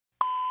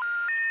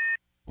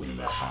Will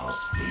the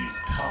House please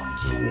come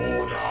to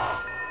order?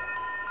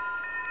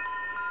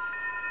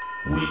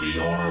 Will the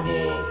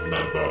Honorable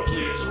Member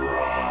please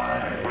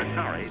rise? We're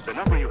sorry, the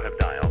number you have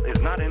dialed is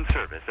not in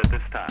service at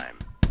this time.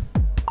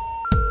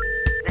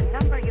 The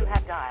number you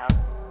have dialed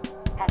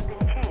has been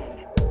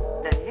changed.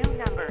 The new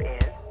number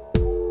is...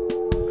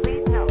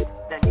 Please note,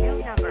 the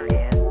new number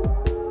is...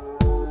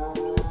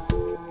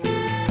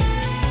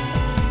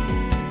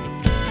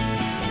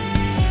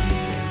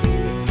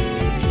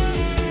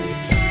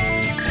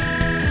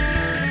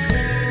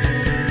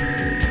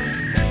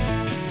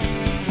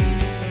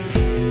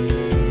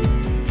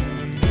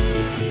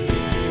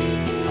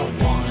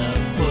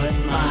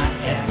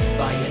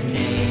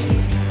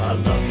 I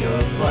love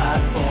your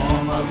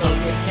platform, I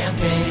love your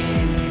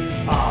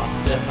campaign.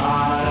 Off to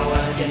Ottawa,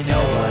 you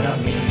know what I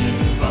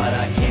mean. But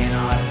I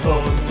cannot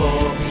vote for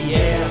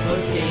Pierre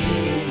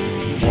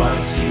Poutine.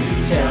 What you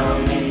tell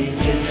me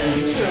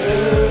isn't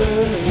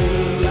true.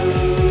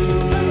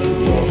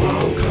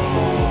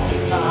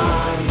 Robocall, I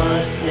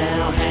must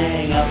now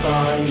hang up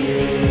on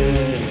you.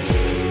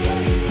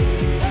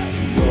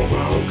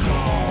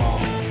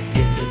 Robocall,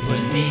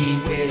 discipline me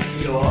with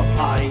your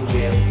party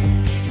whip.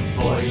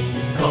 Voice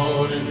as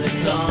cold as a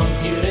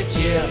computer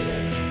chip.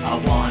 I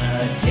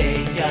wanna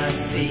take a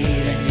seat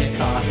in your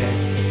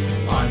caucus,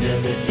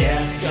 under the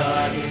desk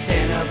of the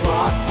center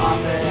block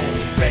office.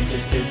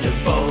 Registered to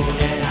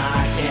vote and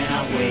I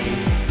cannot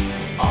wait.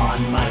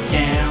 On my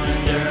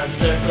calendar I've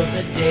circled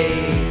the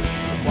date.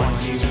 I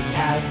want you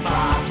as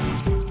my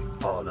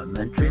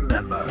parliamentary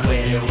member.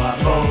 Where do I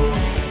vote?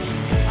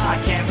 I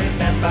can't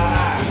remember.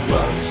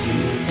 What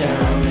you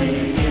tell me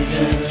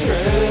isn't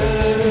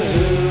true.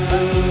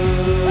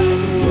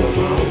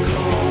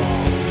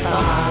 I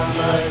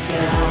must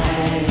now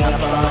hang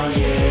up on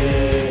you.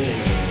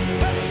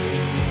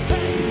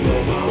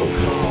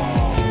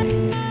 Robocall.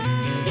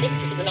 This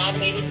is an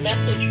automated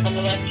message from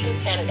Election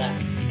Canada.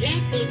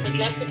 Due to the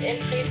projected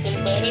increase in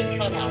voting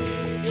turnout,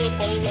 your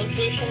polling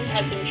location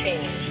has been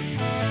changed.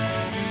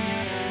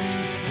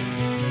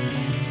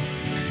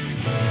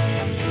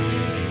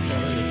 So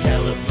the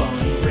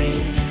telephones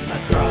ring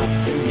across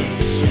the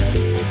nation,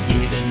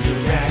 giving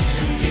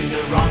directions to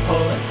the wrong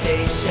polling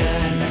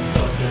station. The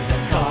source of the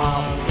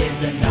call is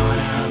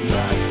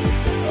anonymous,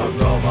 a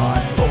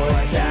robot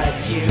voice that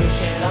you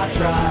cannot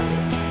trust.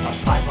 A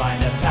pipeline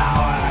to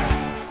power,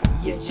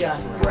 you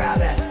just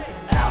grab it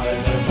out of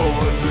the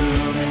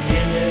boardroom and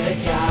into the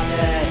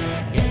cabinet.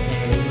 Get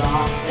me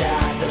lost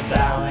at the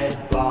ballot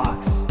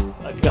box,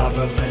 a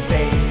government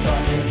based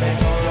on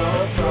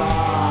electoral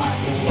fraud.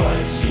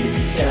 What you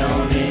tell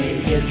me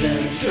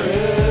isn't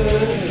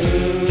true.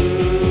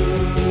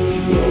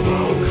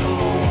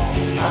 Robocall,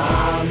 I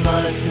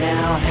must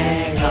now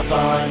hang up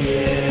on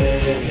you.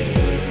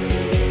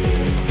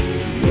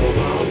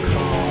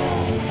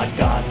 Robocall, I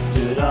got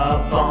stood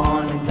up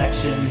on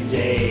election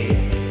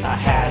day. I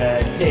had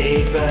a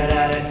date but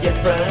at a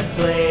different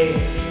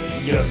place.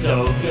 You're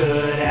so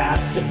good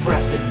at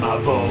suppressing my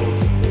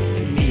vote.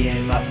 Me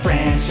and my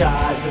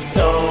franchise are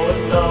so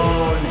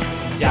alone.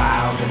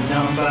 Dial the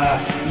number,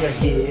 you're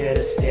here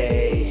to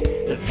stay.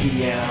 The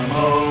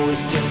PMO is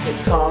just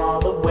a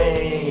call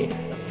away.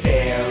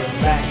 Fair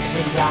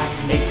Elections Act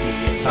makes me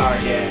a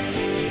target.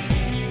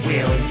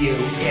 Will you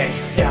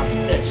accept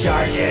the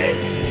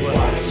charges?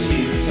 What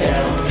you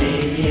tell me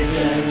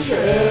isn't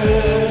true.